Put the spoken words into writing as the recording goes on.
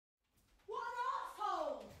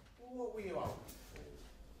What were you hoping for?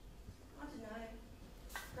 I don't know.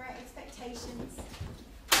 Great expectations.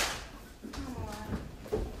 I'm alright.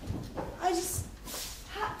 I just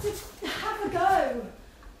had to have a go.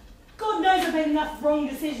 God knows I've made enough wrong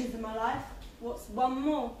decisions in my life. What's one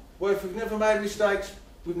more? Well, if we've never made mistakes,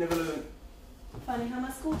 we've never learned. Funny how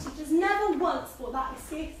my school teachers never once thought that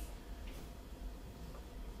excuse.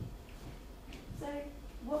 So,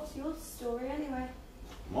 what's your story anyway?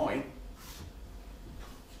 Mine?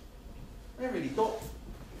 I haven't really got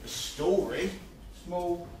a story.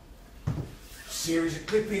 Small series of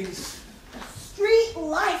clippings. The Street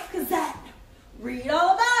Life Gazette. Read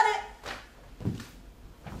all about it.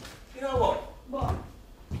 You know what? What?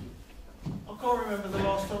 I can't remember the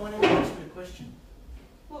last time anyone asked me a question.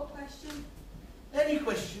 What question? Any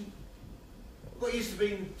question. I got used to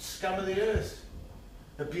being scum of the earth.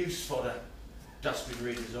 Abuse fodder. Dustbin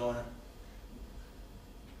redesigner.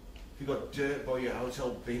 If you got dirt by your hotel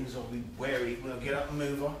bins, I'll be wary when I get up and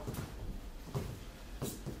move on.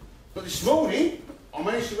 But this morning, I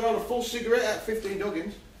managed to roll a full cigarette at 15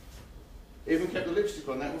 doggins. Even kept the lipstick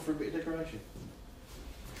on that one for a bit of decoration.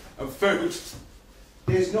 And food.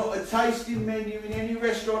 There's not a tasting menu in any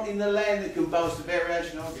restaurant in the land that can boast the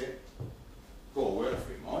variation I get. Got a word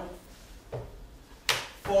for it, mine.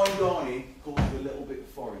 Fine Donnie calls for a little bit of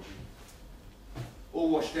foraging. All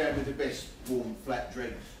washed down with the best warm flat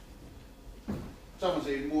drinks. Someone's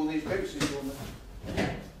eating more than these pepsis on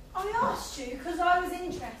there. I asked you because I was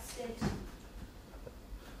interested.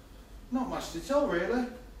 Not much to tell, really.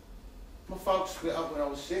 My folks split up when I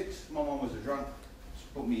was 6. My mum was a drunk. She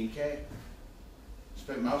put me in care.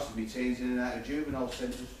 Spent most of my teens in and out of juvenile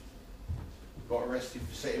centres. Got arrested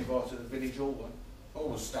for setting fire to the village hall. I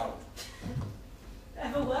was stoned.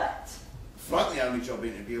 Ever worked? Flunked the only job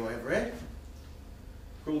interview I ever had.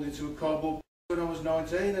 Crawled into a cardboard when I was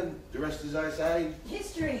 19, and the rest, as I say...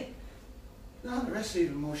 History. No, the rest's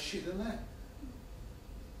even more shit than that.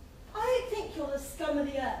 I don't think you're the scum of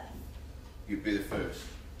the earth. You'd be the first.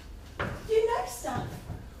 You know stuff.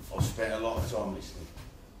 I've spent a lot of time listening.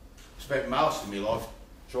 Spent most of my life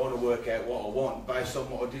trying to work out what I want based on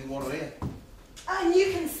what I didn't want to hear. And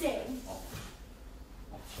you can sing. I'll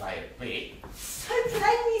play a bit. So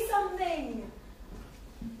play me something.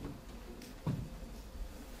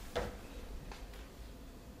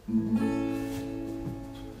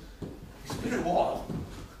 It's been a while.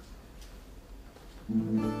 You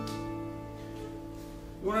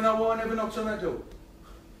want to know why I never knocked on that door?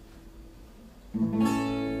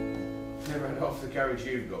 Never had half the courage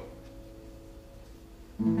you've got.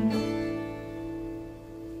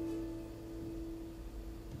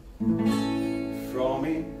 From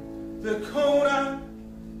in the corner,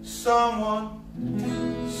 someone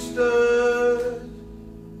stood.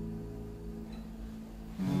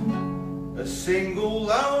 A single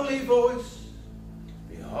lonely voice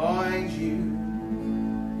behind you.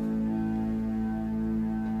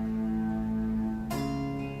 A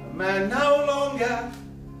man no longer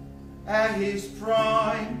at his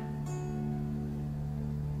prime.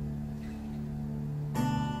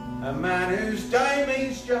 A man whose day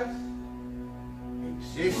means just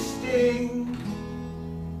existing.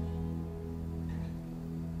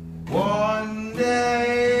 One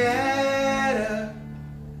day at a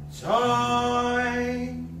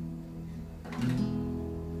time.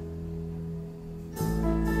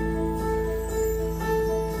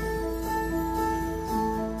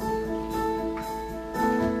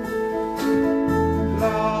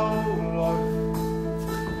 Low life,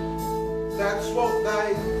 that's what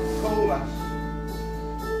they call us.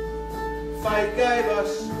 Fate gave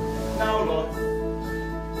us no life.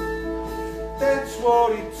 That's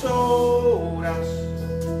what it told us.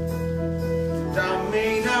 Done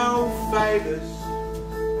me no favours.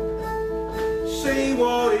 See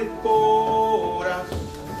what it bought us.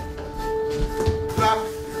 Pluck,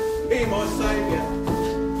 be my saviour.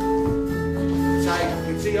 Take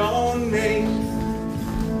pity on me.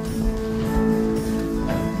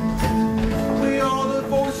 We are the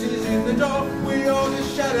voices in the dark. We are the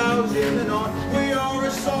shadows in the night. We are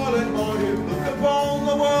a silent mind who look upon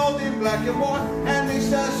the world in black and white. And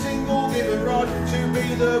this our single given right to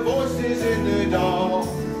be the voices in the dark.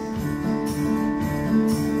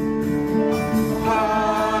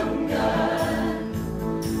 Hunger,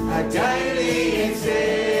 a daily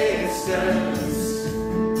existence,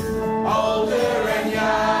 older and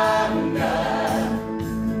younger,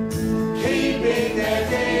 keeping their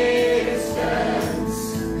distance.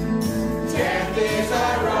 Death is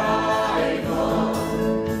our rival,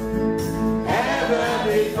 ever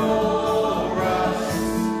before us,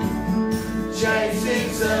 chasing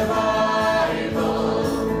survival.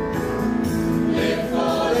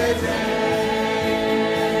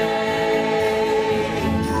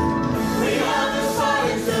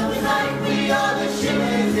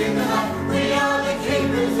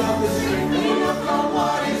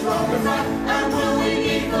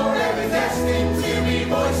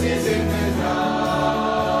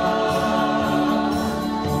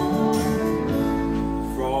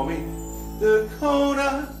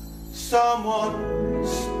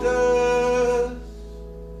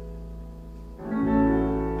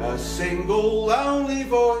 single lonely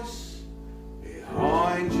voice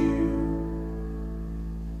behind you.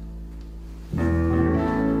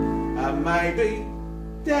 And maybe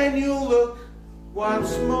then you'll look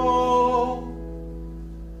once more,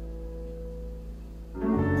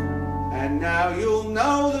 and now you're